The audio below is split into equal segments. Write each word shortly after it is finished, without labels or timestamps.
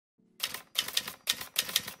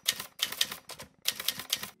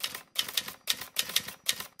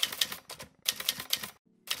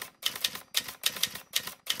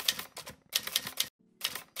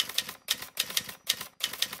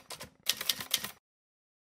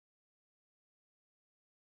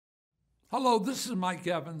Hello, this is Mike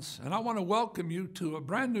Evans, and I want to welcome you to a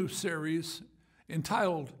brand new series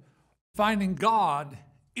entitled Finding God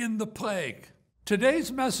in the Plague. Today's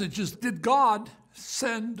message is, did God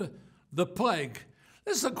send the plague?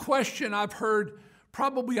 This is a question I've heard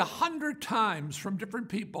probably 100 times from different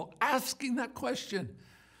people asking that question.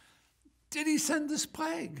 Did he send this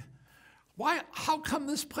plague? Why? How come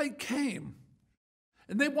this plague came?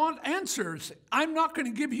 And they want answers. I'm not going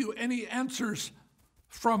to give you any answers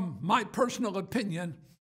from my personal opinion.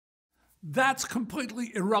 That's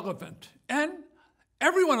completely irrelevant. And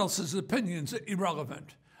everyone else's opinion's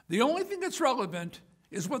irrelevant. The only thing that's relevant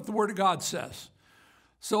is what the Word of God says.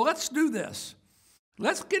 So let's do this.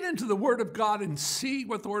 Let's get into the Word of God and see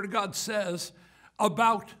what the Word of God says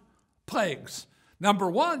about plagues.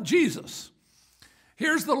 Number one, Jesus.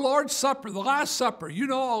 Here's the Lord's Supper, the Last Supper. You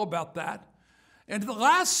know all about that. And the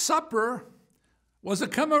Last Supper was a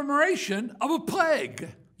commemoration of a plague,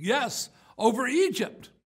 yes, over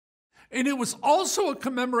Egypt. And it was also a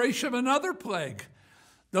commemoration of another plague,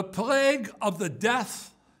 the plague of the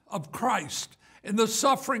death of Christ and the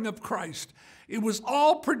suffering of Christ. It was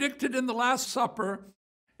all predicted in the Last Supper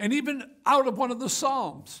and even out of one of the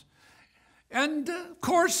Psalms. And of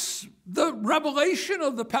course, the revelation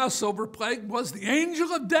of the Passover plague was the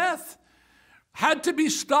angel of death had to be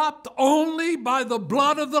stopped only by the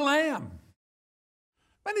blood of the Lamb.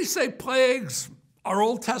 Many say plagues are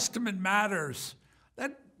Old Testament matters,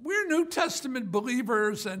 that we're New Testament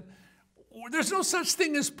believers and there's no such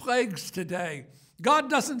thing as plagues today.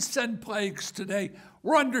 God doesn't send plagues today.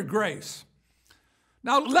 We're under grace.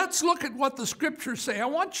 Now let's look at what the scriptures say. I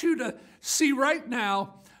want you to see right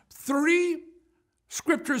now 3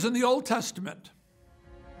 scriptures in the Old Testament.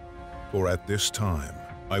 For at this time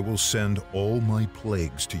I will send all my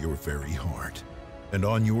plagues to your very heart, and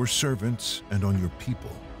on your servants and on your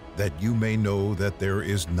people, that you may know that there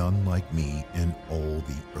is none like me in all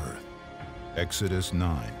the earth. Exodus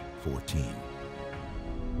 9:14.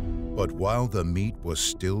 But while the meat was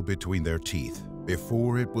still between their teeth,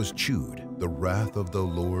 before it was chewed, the wrath of the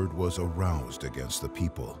Lord was aroused against the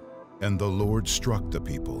people, and the Lord struck the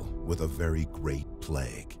people with a very great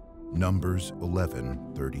plague. Numbers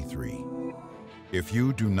 11:33. If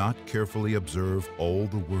you do not carefully observe all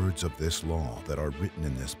the words of this law that are written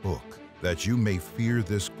in this book, that you may fear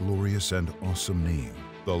this glorious and awesome name,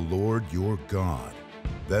 the Lord your God,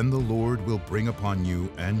 then the Lord will bring upon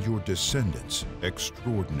you and your descendants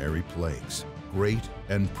extraordinary plagues, great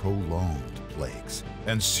and prolonged plagues,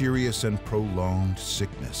 and serious and prolonged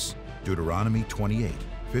sickness. Deuteronomy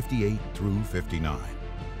 28:58 through 59.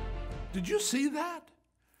 Did you see that?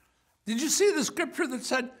 Did you see the scripture that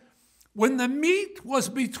said, when the meat was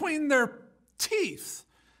between their teeth?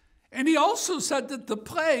 And he also said that the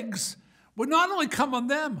plagues would not only come on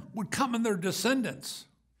them, would come on their descendants.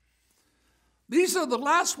 These are the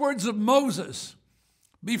last words of Moses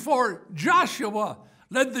before Joshua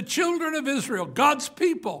led the children of Israel, God's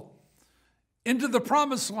people, into the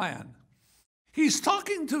promised land. He's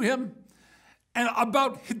talking to him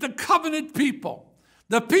about the covenant people,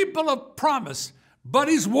 the people of promise, but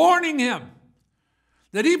he's warning him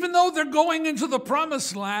that even though they're going into the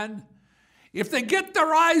promised land, if they get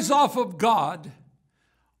their eyes off of God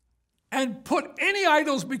and put any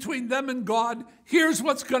idols between them and God, here's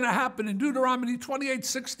what's going to happen. In Deuteronomy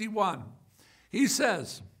 28:61, he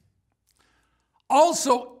says,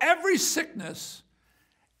 also every sickness,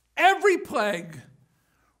 every plague,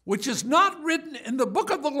 which is not written in the book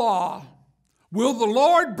of the law, will the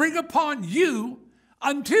Lord bring upon you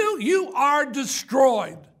until you are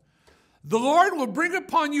destroyed. The Lord will bring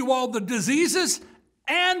upon you all the diseases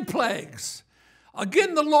and plagues.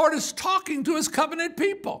 Again, the Lord is talking to his covenant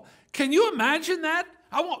people. Can you imagine that?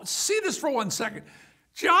 I want to see this for 1 second.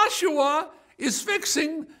 Joshua is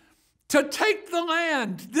fixing to take the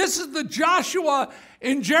land. This is the Joshua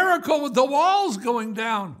in Jericho with the walls going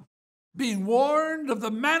down, being warned of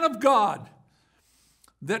the man of God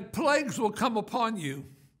that plagues will come upon you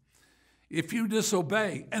if you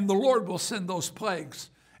disobey, and the Lord will send those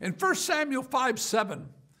plagues. In 1 Samuel 5:7,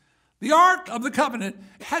 the Ark of the Covenant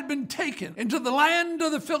had been taken into the land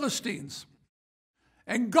of the Philistines.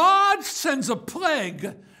 And God sends a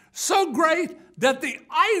plague so great that the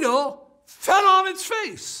idol fell on its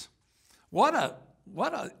face. What a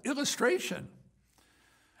illustration.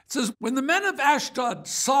 It says, when the men of Ashdod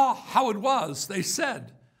saw how it was, they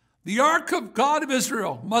said, the Ark of God of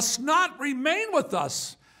Israel must not remain with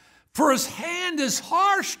us, for his hand is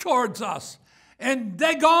harsh towards us. And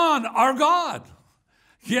Dagon, our God.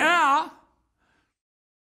 Yeah.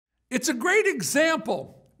 It's a great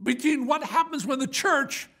example between what happens when the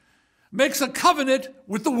church makes a covenant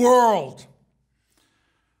with the world.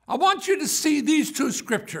 I want you to see these two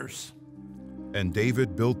scriptures. And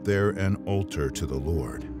David built there an altar to the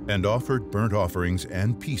Lord, and offered burnt offerings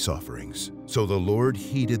and peace offerings. So the Lord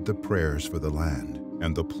heeded the prayers for the land,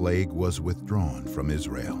 and the plague was withdrawn from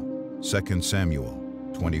Israel. 2 Samuel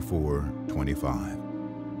 24:25.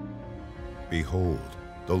 Behold,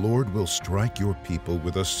 the Lord will strike your people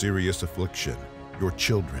with a serious affliction, your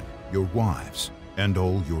children, your wives, and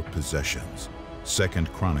all your possessions.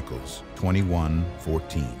 2 Chronicles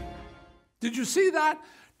 21:14. Did you see that?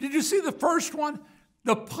 Did you see the first one?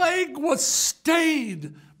 The plague was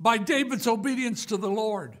stayed by David's obedience to the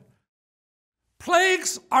Lord.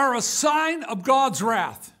 Plagues are a sign of God's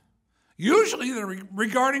wrath. Usually they're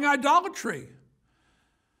regarding idolatry.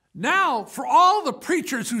 Now, for all the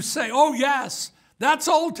preachers who say, oh yes, that's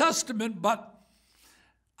Old Testament, but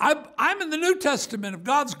I'm in the New Testament of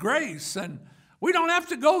God's grace, and we don't have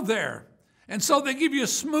to go there. And so they give you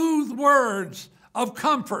smooth words of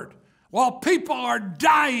comfort while people are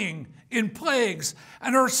dying in plagues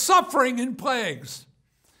and are suffering in plagues.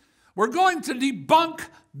 We're going to debunk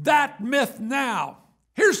that myth now.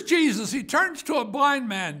 Here's Jesus. He turns to a blind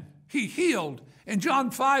man he healed in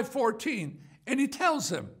John 5:14, and he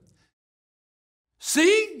tells him,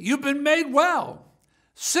 see, you've been made well.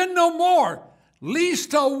 Sin no more,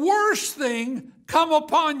 lest a worse thing come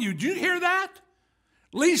upon you. Do you hear that?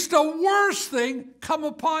 Lest a worse thing come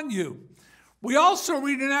upon you. We also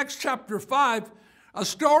read in Acts chapter 5 a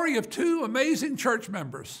story of two amazing church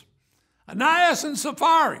members, Ananias and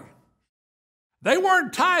Sapphira. They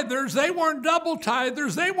weren't tithers, they weren't double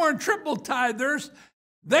tithers, they weren't triple tithers.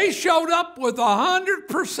 They showed up with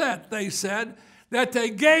 100%, they said, that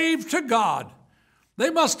they gave to God.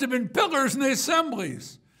 They must have been pillars in the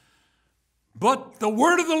assemblies. But the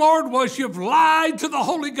word of the Lord was, you've lied to the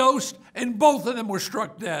Holy Ghost, and both of them were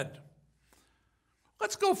struck dead.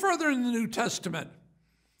 Let's go further in the New Testament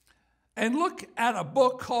and look at a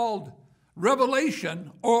book called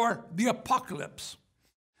Revelation, or the Apocalypse.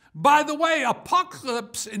 By the way,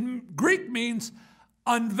 apocalypse in Greek means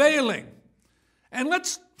unveiling. And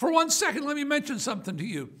for 1 second, let me mention something to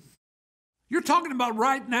you. You're talking about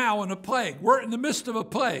right now in a plague. We're in the midst of a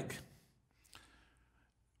plague.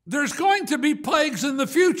 There's going to be plagues in the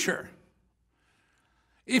future.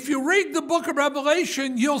 If you read the book of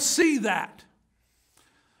Revelation, you'll see that.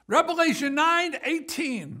 Revelation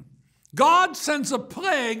 9:18, God sends a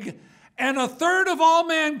plague and a third of all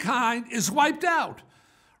mankind is wiped out.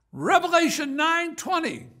 Revelation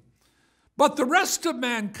 9:20, but the rest of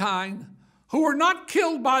mankind who were not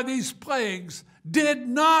killed by these plagues did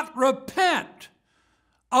not repent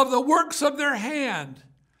of the works of their hand,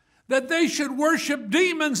 that they should worship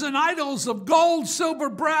demons and idols of gold, silver,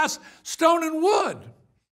 brass, stone, and wood,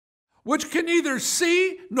 which can neither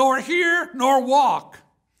see, nor hear, nor walk.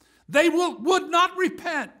 They would not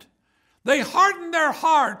repent. They hardened their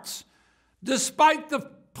hearts despite the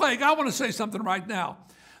plague. I want to say something right now.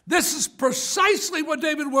 This is precisely what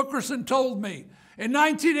David Wilkerson told me in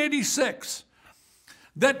 1986,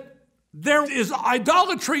 that there is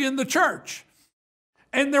idolatry in the church,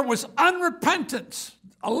 and there was unrepentance,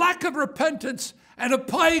 a lack of repentance, and a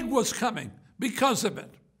plague was coming because of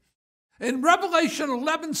it. In Revelation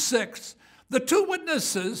 11:6, the two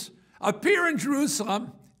witnesses appear in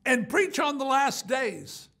Jerusalem and preach on the last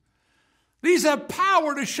days. These have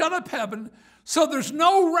power to shut up heaven so there's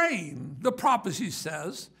no rain, the prophecy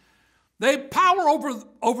says. They have power over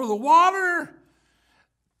the water,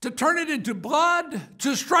 to turn it into blood,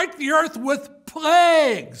 to strike the earth with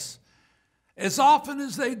plagues as often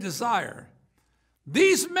as they desire.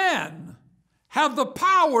 These men have the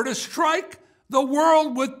power to strike the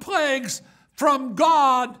world with plagues from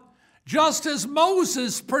God, just as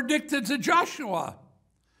Moses predicted to Joshua.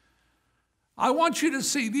 I want you to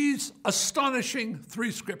see these astonishing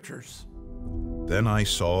three scriptures. Then I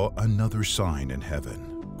saw another sign in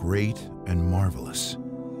heaven, great and marvelous,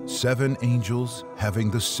 7 angels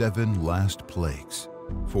having the 7 last plagues,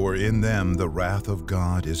 for in them the wrath of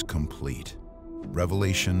God is complete.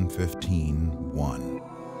 Revelation 15:1.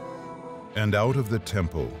 And out of the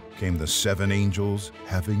temple came the 7 angels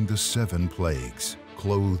having the 7 plagues,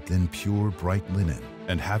 clothed in pure bright linen,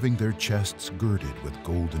 and having their chests girded with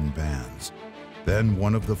golden bands. Then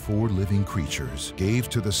one of the 4 living creatures gave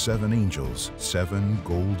to the 7 angels 7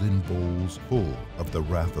 golden bowls full of the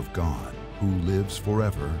wrath of God, who lives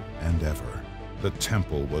forever and ever. The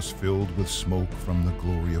temple was filled with smoke from the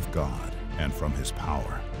glory of God and from his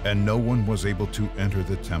power, and no one was able to enter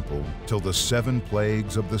the temple till the 7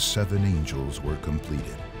 plagues of the 7 angels were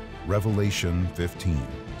completed. Revelation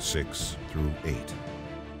 15:6-8.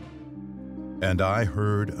 And I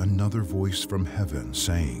heard another voice from heaven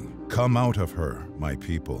saying, Come out of her, my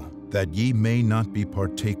people, that ye may not be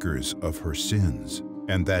partakers of her sins,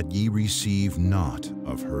 and that ye receive not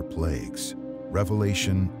of her plagues.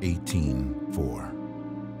 Revelation 18:4.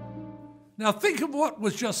 Now think of what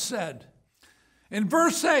was just said. In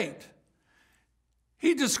verse 8,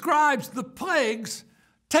 he describes the plagues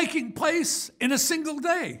taking place in a single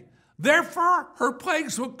day. Therefore, her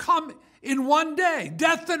plagues will come in one day,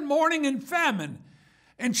 death and mourning and famine,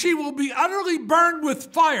 and she will be utterly burned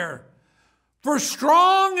with fire. For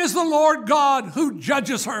strong is the Lord God who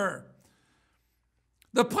judges her.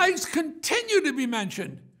 The plagues continue to be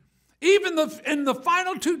mentioned, even in the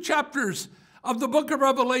final 2 chapters of the book of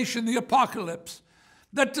Revelation, the Apocalypse,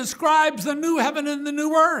 that describes the new heaven and the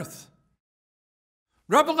new earth.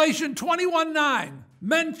 Revelation 21:9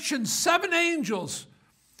 mentions 7 angels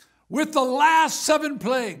with the last 7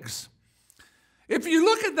 plagues. If you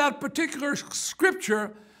look at that particular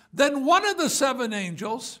scripture, then one of the 7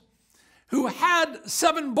 angels who had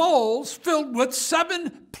 7 bowls filled with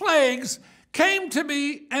 7 plagues came to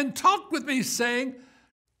me and talked with me, saying,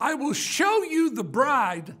 I will show you the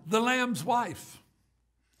bride, the Lamb's wife.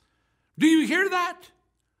 Do you hear that?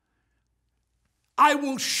 I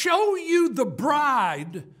will show you the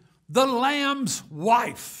bride, the Lamb's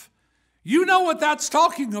wife. You know what that's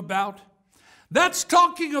talking about. That's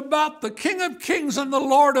talking about the King of Kings and the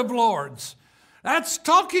Lord of Lords. That's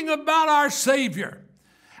talking about our Savior.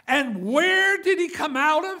 And where did he come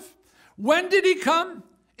out of? When did he come?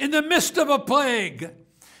 In the midst of a plague.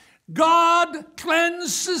 God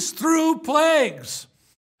cleanses through plagues.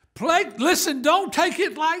 Listen, don't take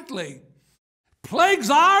it lightly. Plagues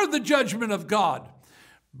are the judgment of God.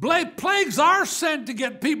 Plagues are sent to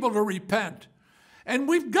get people to repent. And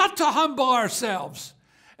we've got to humble ourselves.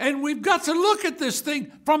 And we've got to look at this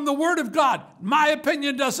thing from the Word of God. My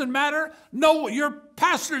opinion doesn't matter. No, your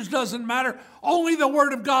pastor's doesn't matter. Only the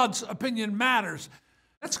Word of God's opinion matters.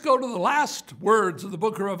 Let's go to the last words of the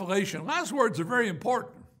book of Revelation. Last words are very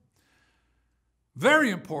important. Very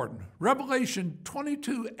important. Revelation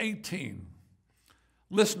 22:18.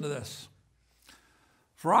 Listen to this.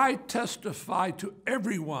 For I testify to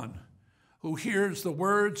everyone who hears the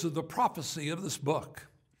words of the prophecy of this book.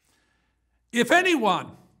 If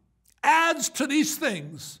anyone adds to these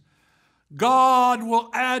things, God will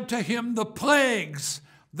add to him the plagues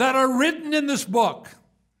that are written in this book.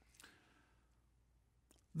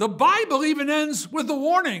 The Bible even ends with a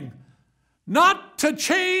warning not to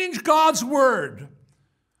change God's word.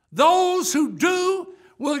 Those who do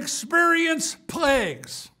will experience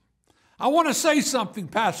plagues. I want to say something,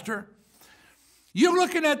 Pastor. You're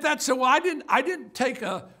looking at that, so I didn't take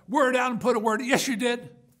a word out and put a word. Yes, you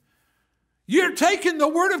did. You're taking the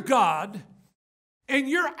word of God and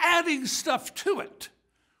you're adding stuff to it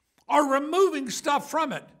or removing stuff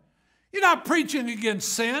from it. You're not preaching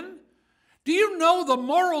against sin. Do you know the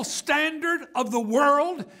moral standard of the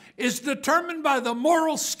world is determined by the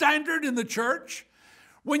moral standard in the church?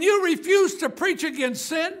 When you refuse to preach against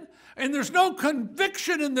sin and there's no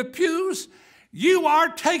conviction in the pews, you are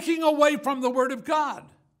taking away from the Word of God.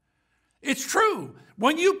 It's true.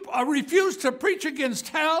 When you refuse to preach against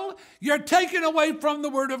hell, you're taking away from the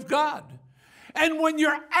Word of God. And when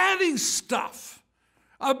you're adding stuff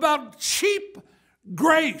about cheap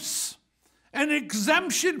grace and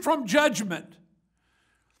exemption from judgment,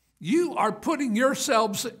 you are putting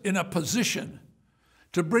yourselves in a position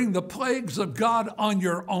to bring the plagues of God on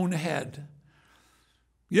your own head.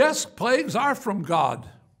 Yes, plagues are from God.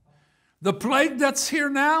 The plague that's here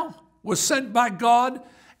now was sent by God,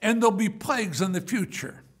 and there'll be plagues in the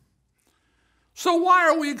future. So why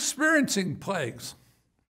are we experiencing plagues?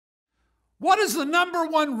 What is the number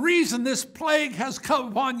one reason this plague has come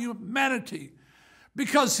upon humanity?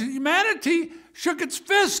 Because humanity shook its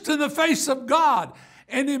fist in the face of God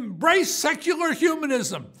and embraced secular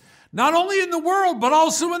humanism, not only in the world, but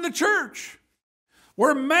also in the church,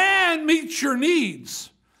 where man meets your needs,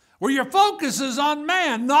 where your focus is on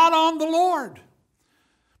man, not on the Lord.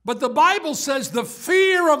 But the Bible says the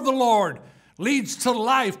fear of the Lord leads to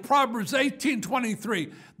life. Proverbs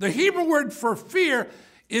 18:23. The Hebrew word for fear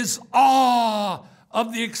is awe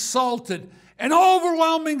of the exalted, an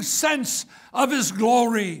overwhelming sense of his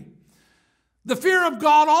glory. The fear of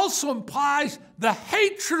God also implies the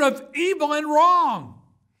hatred of evil and wrong.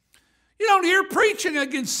 You don't hear preaching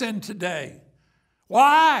against sin today.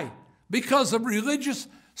 Why? Because of religious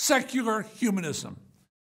secular humanism.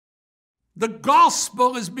 The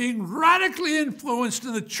gospel is being radically influenced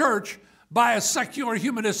in the church by a secular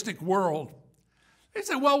humanistic world. They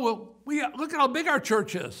say, well, look at how big our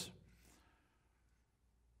church is.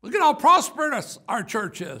 Look at how prosperous our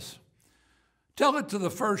church is. Tell it to the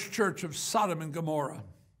first church of Sodom and Gomorrah.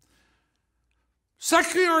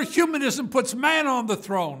 Secular humanism puts man on the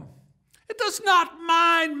throne. It does not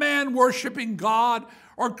mind man worshiping God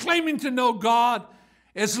or claiming to know God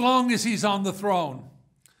as long as he's on the throne.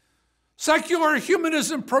 Secular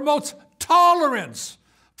humanism promotes tolerance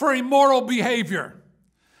for immoral behavior.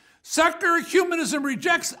 Secular humanism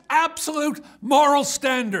rejects absolute moral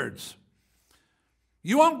standards.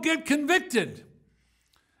 You won't get convicted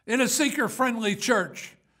in a seeker-friendly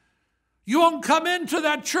church. You won't come into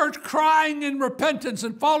that church crying in repentance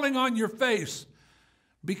and falling on your face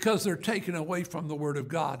because they're taken away from the Word of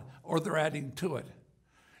God or they're adding to it.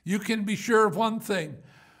 You can be sure of one thing.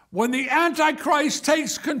 When the Antichrist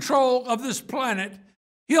takes control of this planet,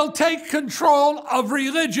 he'll take control of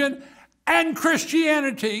religion and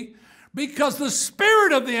Christianity because the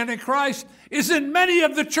spirit of the Antichrist is in many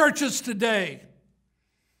of the churches today.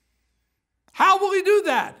 How will he do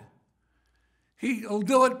that? He'll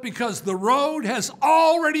do it because the road has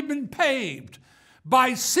already been paved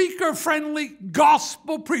by seeker-friendly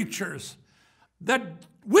gospel preachers that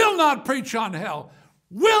will not preach on hell,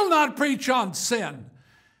 will not preach on sin,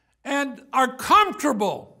 and are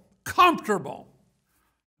comfortable.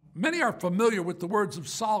 Many are familiar with the words of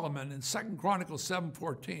Solomon in 2 Chronicles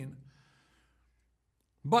 7:14,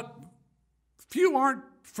 but few aren't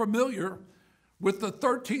familiar with the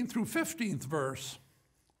 13th through 15th verse.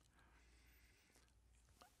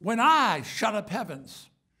 When I shut up heavens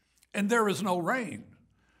and there is no rain,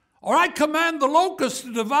 or I command the locusts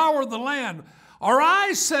to devour the land, or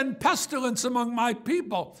I send pestilence among my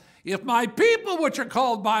people, if my people which are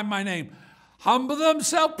called by my name humble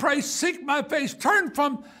themselves, pray, seek my face, turn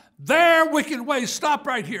from their wicked ways. Stop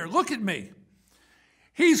right here. Look at me.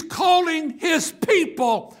 He's calling his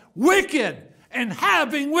people wicked and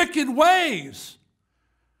having wicked ways.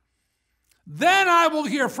 Then I will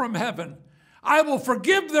hear from heaven. I will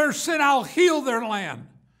forgive their sin. I'll heal their land.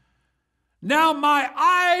 Now my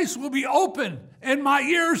eyes will be open and my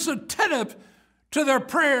ears attentive to their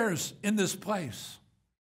prayers in this place.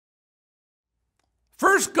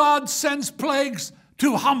 First, God sends plagues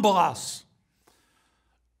to humble us.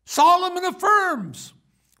 Solomon affirms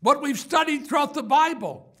what we've studied throughout the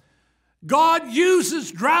Bible. God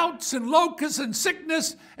uses droughts and locusts and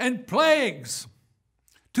sickness and plagues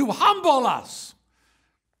to humble us,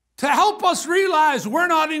 to help us realize we're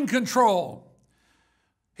not in control.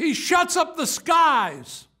 He shuts up the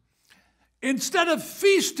skies. Instead of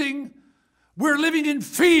feasting, we're living in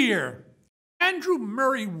fear. Andrew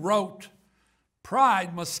Murray wrote,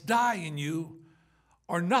 "Pride must die in you,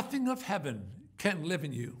 or nothing of heaven can live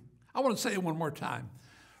in you." I want to say it one more time.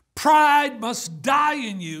 Pride must die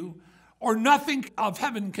in you, or nothing of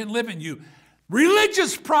heaven can live in you.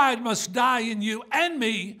 Religious pride must die in you and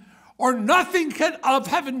me, or nothing of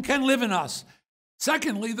heaven can live in us.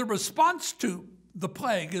 Secondly, the response to the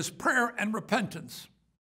plague is prayer and repentance.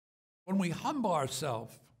 When we humble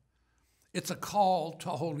ourselves, it's a call to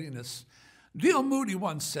holiness. D.L. Moody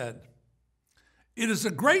once said, "It is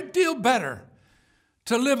a great deal better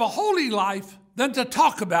to live a holy life than to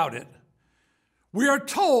talk about it. We are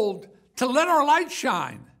told to let our light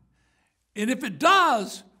shine. And if it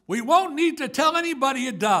does, we won't need to tell anybody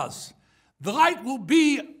it does. The light will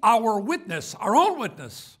be our witness, our own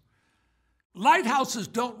witness." Lighthouses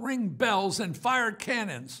don't ring bells and fire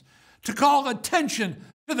cannons to call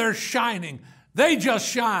attention to their shining. They just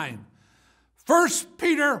shine. 1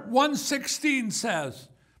 Peter 1:16 says,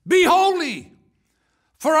 "Be holy,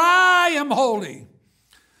 for I am holy."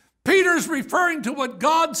 Peter's referring to what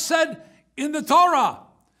God said in the Torah,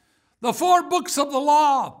 the 4 books of the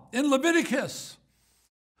law in Leviticus.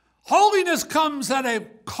 Holiness comes at a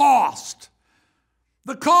cost.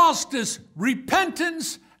 The cost is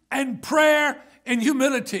repentance and prayer and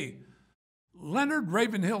humility. Leonard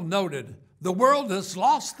Ravenhill noted, "The world has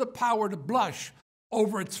lost the power to blush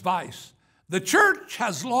over its vice. The church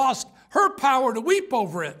has lost her power to weep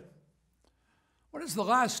over it." When is the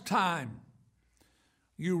last time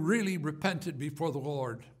you really repented before the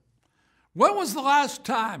Lord? When was the last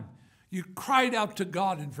time you cried out to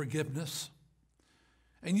God in forgiveness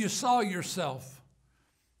and you saw yourself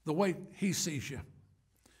the way he sees you?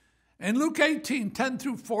 In Luke 18:10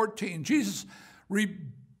 through 14, Jesus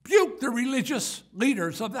rebuked the religious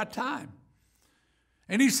leaders of that time.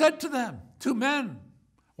 And he said to them, 2 men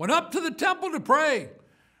went up to the temple to pray.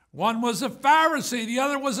 One was a Pharisee, the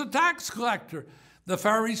other was a tax collector. The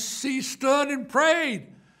Pharisee stood and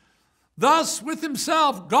prayed thus with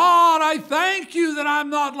himself, "God, I thank you that I'm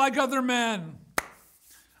not like other men.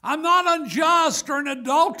 I'm not unjust or an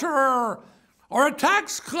adulterer or a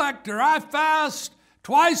tax collector. I fast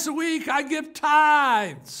twice a week. I give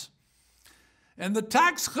tithes." And the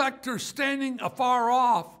tax collector, standing afar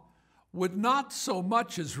off, would not so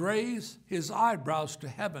much as raise his eyebrows to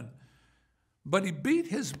heaven, but he beat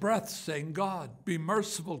his breath, saying, God, be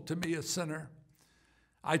merciful to me, a sinner.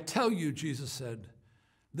 I tell you, Jesus said,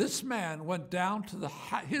 this man went down to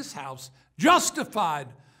his house justified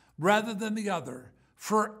rather than the other.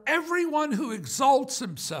 For everyone who exalts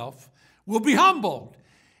himself will be humbled,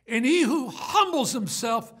 and he who humbles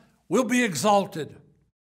himself will be exalted.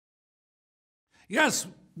 Yes,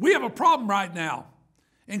 we have a problem right now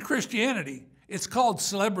in Christianity. It's called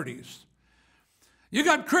celebrities. You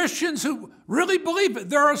got Christians who really believe it.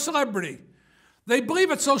 They're a celebrity. They believe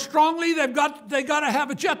it so strongly they got to have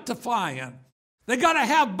a jet to fly in. They got to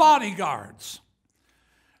have bodyguards.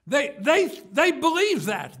 They believe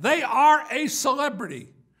that. They are a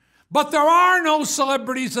celebrity. But there are no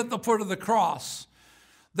celebrities at the foot of the cross.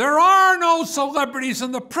 There are no celebrities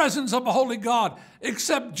in the presence of a holy God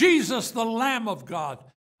except Jesus, the Lamb of God.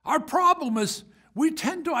 Our problem is we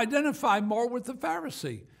tend to identify more with the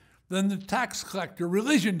Pharisee than the tax collector.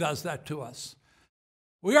 Religion does that to us.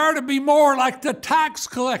 We are to be more like the tax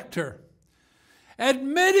collector,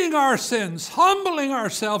 admitting our sins, humbling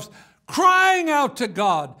ourselves, crying out to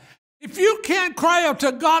God. If you can't cry out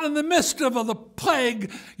to God in the midst of the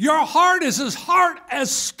plague, your heart is as hard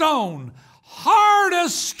as stone. Hard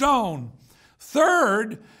as stone.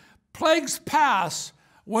 Third, plagues pass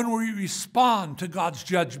when we respond to God's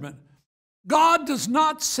judgment. God does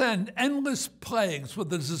not send endless plagues with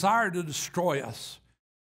the desire to destroy us.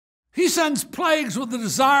 He sends plagues with the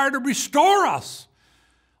desire to restore us.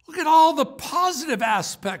 Look at all the positive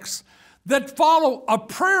aspects that follow a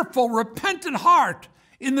prayerful, repentant heart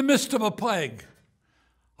in the midst of a plague.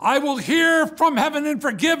 I will hear from heaven and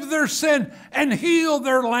forgive their sin and heal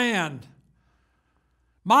their land.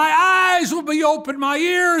 My eyes will be open, my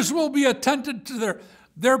ears will be attentive to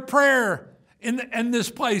their prayer in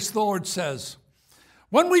this place, the Lord says.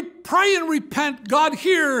 When we pray and repent, God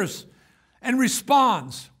hears and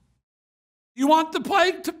responds. You want the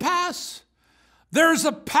plague to pass? There's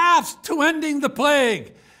a path to ending the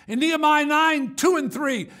plague. In Nehemiah 9, 2 and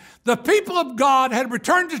 3, the people of God had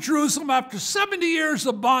returned to Jerusalem after 70 years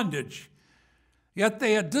of bondage. Yet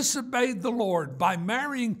they had disobeyed the Lord by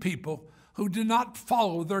marrying people who did not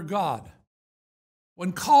follow their God.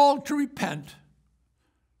 When called to repent,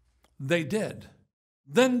 they did.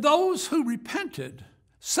 Then those who repented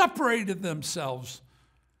separated themselves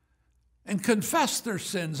and confessed their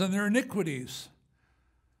sins and their iniquities.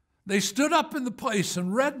 They stood up in the place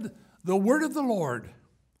and read the word of the Lord.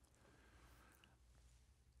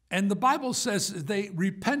 And the Bible says they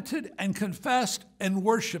repented and confessed and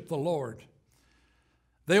worshiped the Lord.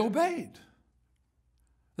 They obeyed.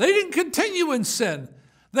 They didn't continue in sin.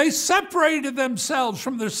 They separated themselves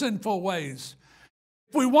from their sinful ways.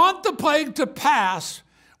 If we want the plague to pass,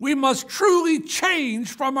 we must truly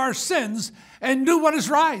change from our sins and do what is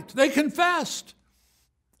right. They confessed.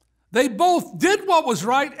 They both did what was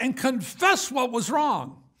right and confessed what was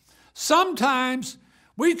wrong. Sometimes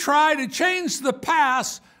we try to change the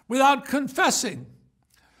past without confessing.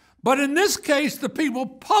 But in this case, the people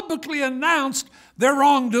publicly announced their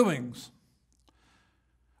wrongdoings.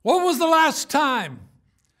 When was the last time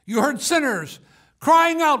you heard sinners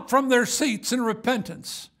crying out from their seats in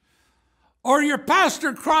repentance? Or your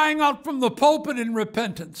pastor crying out from the pulpit in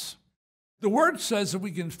repentance? The word says if we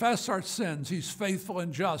confess our sins, he's faithful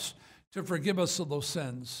and just to forgive us of those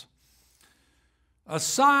sins. A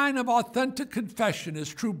sign of authentic confession is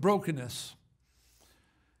true brokenness.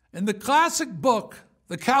 In the classic book,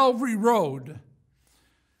 The Calvary Road,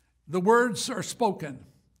 the words are spoken.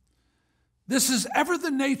 This is ever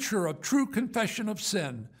the nature of true confession of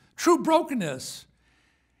sin, true brokenness.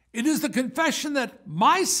 It is the confession that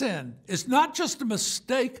my sin is not just a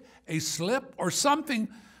mistake, a slip, or something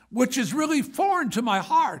which is really foreign to my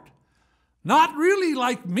heart. Not really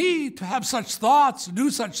like me to have such thoughts, do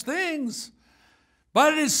such things,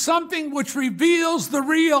 but it is something which reveals the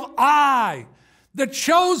real I, that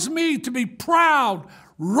shows me to be proud,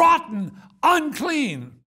 rotten,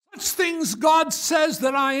 unclean. Such things God says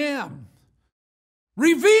that I am.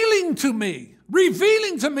 Revealing to me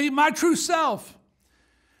my true self.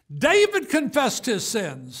 David confessed his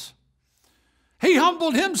sins. He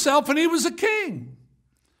humbled himself and he was a king.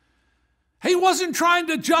 He wasn't trying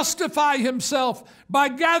to justify himself by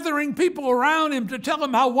gathering people around him to tell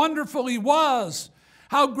him how wonderful he was,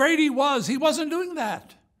 how great he was. He wasn't doing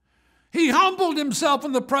that. He humbled himself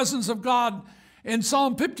in the presence of God in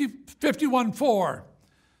Psalm 51:4.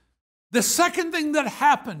 The second thing that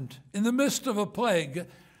happened in the midst of a plague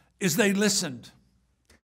is they listened.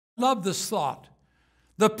 I love this thought.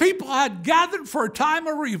 The people had gathered for a time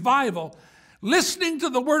of revival, listening to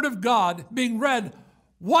the word of God being read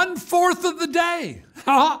 1/4 of the day,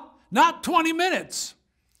 not 20 minutes.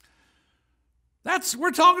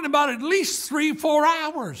 We're talking about at least 3-4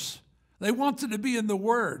 hours. They wanted to be in the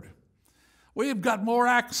Word. We have got more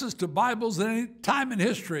access to Bibles than any time in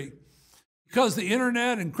history because the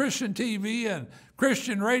internet and Christian TV and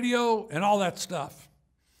Christian radio and all that stuff.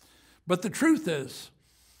 But the truth is,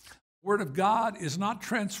 the Word of God is not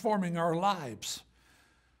transforming our lives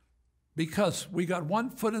because we got one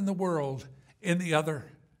foot in the world and the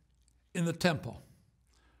other in the temple.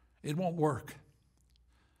 It won't work.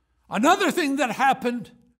 Another thing that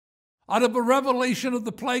happened out of a revelation of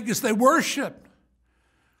the plague is they worshiped.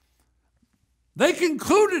 They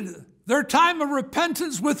concluded their time of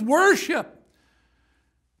repentance with worship.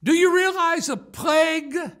 Do you realize a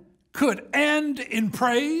plague could end in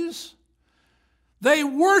praise? They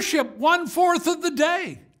worship 1/4 of the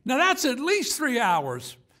day. Now that's at least 3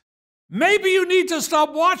 hours. Maybe you need to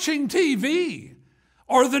stop watching TV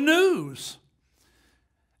or the news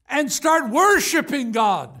and start worshiping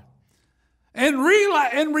God and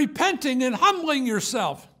repenting and humbling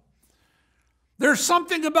yourself. There's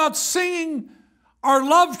something about singing our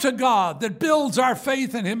love to God that builds our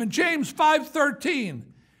faith in Him. In James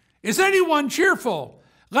 5:13, is anyone cheerful?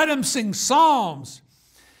 Let him sing psalms.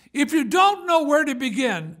 If you don't know where to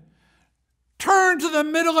begin, turn to the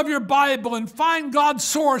middle of your Bible and find God's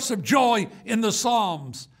source of joy in the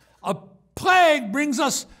Psalms. A plague brings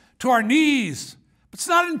us to our knees. It's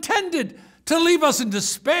not intended to leave us in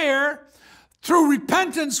despair. Through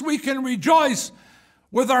repentance, we can rejoice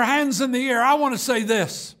with our hands in the air. I want to say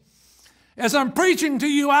this. As I'm preaching to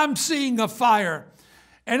you, I'm seeing a fire,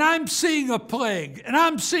 and I'm seeing a plague, and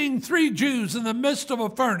I'm seeing 3 Jews in the midst of a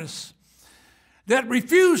furnace that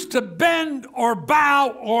refuse to bend or bow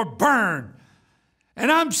or burn.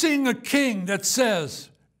 And I'm seeing a king that says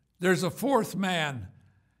there's a 4th man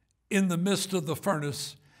in the midst of the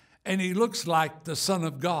furnace, and he looks like the Son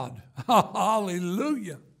of God.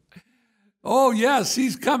 Hallelujah. Oh, yes,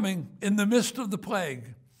 he's coming in the midst of the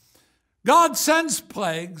plague. God sends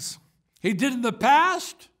plagues. He did in the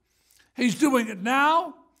past. He's doing it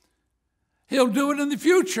now. He'll do it in the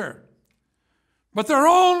future. But they're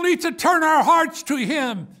only to turn our hearts to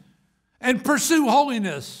Him and pursue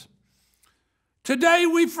holiness. Today,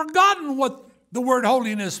 we've forgotten what the word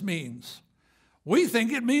holiness means. We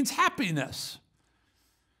think it means happiness.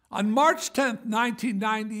 On March 10th,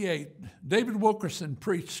 1998, David Wilkerson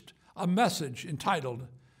preached a message entitled,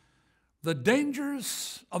 The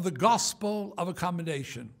Dangers of the Gospel of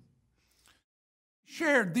Accommodation. He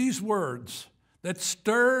shared these words that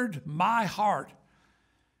stirred my heart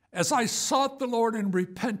as I sought the Lord in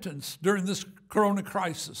repentance during this corona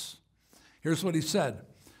crisis. Here's what he said.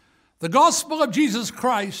 The gospel of Jesus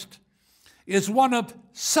Christ is one of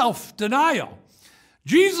self-denial.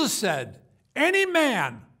 Jesus said, any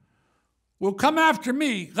man will come after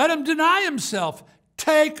me, let him deny himself,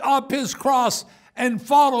 take up his cross and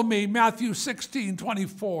follow me, Matthew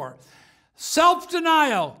 16:24.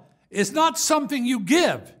 Self-denial is not something you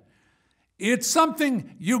give. It's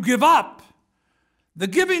something you give up. The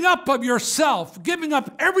giving up of yourself, giving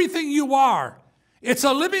up everything you are. It's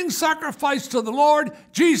a living sacrifice to the Lord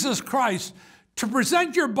Jesus Christ to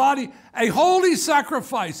present your body a holy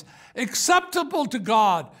sacrifice, acceptable to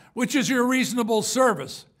God, which is your reasonable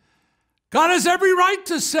service. God has every right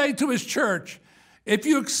to say to His church, if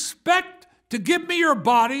you expect to give me your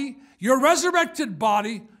body, your resurrected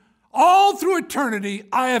body, all through eternity,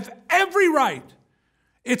 I have every right.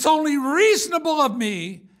 It's only reasonable of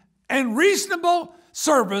me and reasonable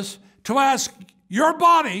service to ask your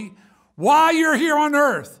body why you're here on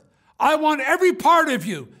earth. I want every part of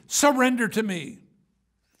you surrendered to me.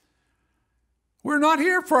 We're not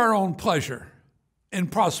here for our own pleasure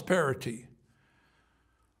and prosperity.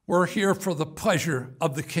 We're here for the pleasure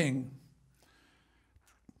of the King.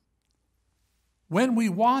 When we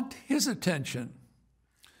want His attention,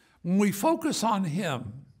 when we focus on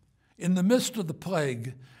Him in the midst of the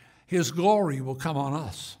plague, His glory will come on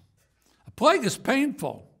us. A plague is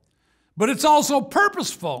painful, but it's also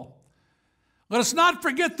purposeful. Let us not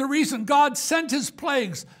forget the reason God sent His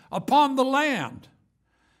plagues upon the land.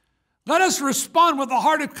 Let us respond with a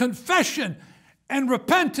heart of confession and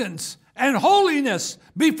repentance and holiness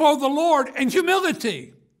before the Lord and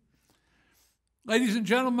humility. Ladies and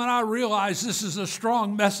gentlemen, I realize this is a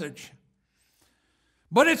strong message,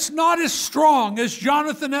 but it's not as strong as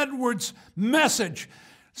Jonathan Edwards' message,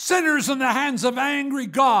 Sinners in the Hands of Angry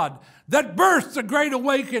God, that birthed the Great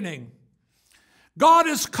Awakening. God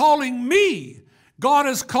is calling me. God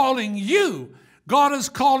is calling you. God is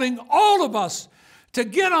calling all of us to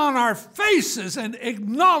get on our faces and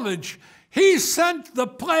acknowledge He sent the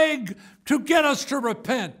plague to get us to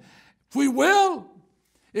repent. If we will,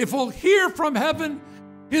 if we'll hear from heaven,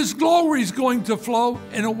 His glory is going to flow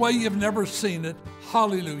in a way you've never seen it.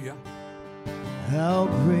 Hallelujah. How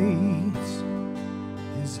great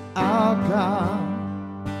is our God?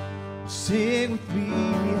 Sing with me,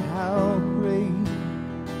 how great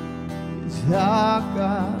is our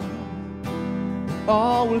God?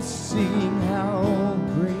 All will sing, how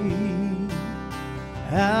great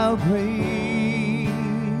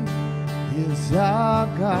is our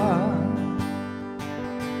God.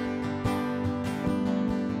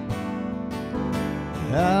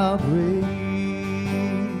 How great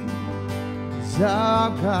is our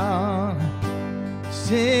God?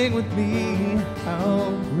 Sing with me,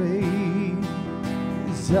 how great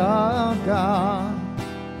is our God?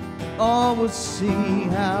 All will see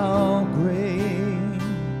how great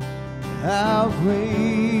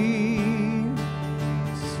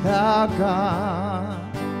is our God.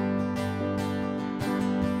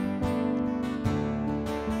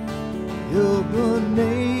 Your good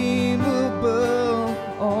name above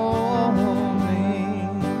all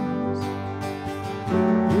names,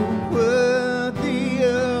 you're worthy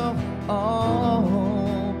of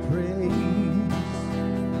all praise.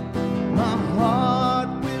 My heart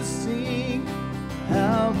will sing,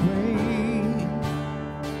 how great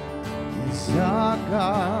is our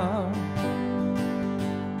God.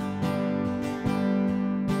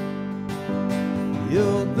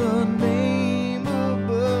 You're the name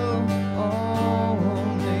above all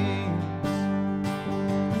names.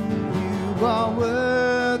 You are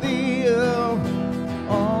worthy of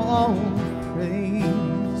all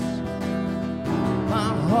praise.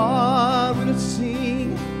 My heart will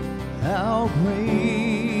sing, how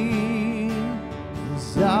great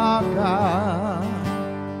is our God.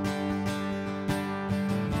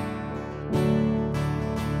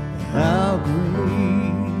 How great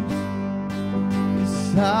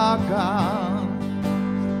is our God?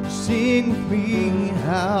 Sing with me,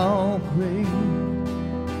 how great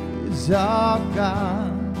is our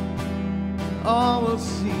God? All will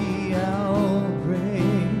see how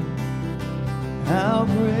great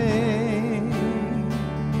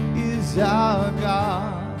is our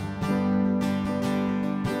God.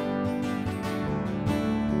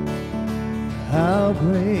 How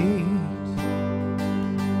great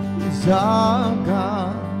is our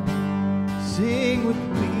God? Sing with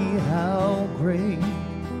me, how great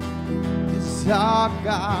is our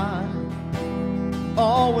God?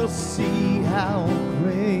 All will see how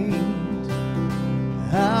great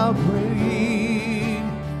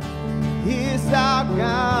is our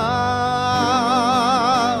God.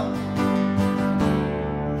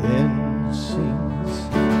 Then sings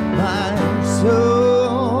my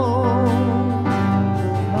soul,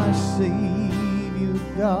 my Savior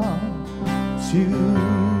God, to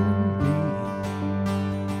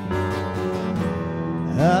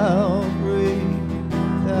how great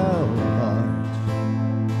thou art,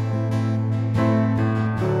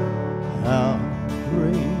 how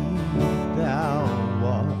great thou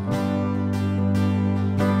art.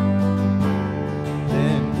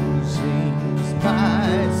 Then sings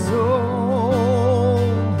my soul,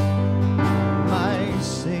 my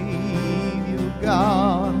Savior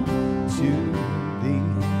God, to thee.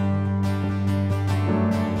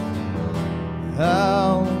 How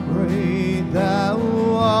great thou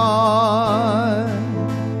art,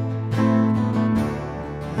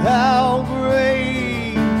 how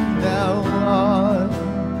great thou art,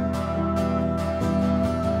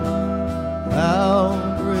 how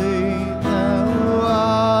great thou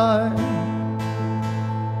art,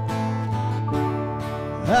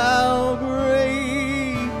 how great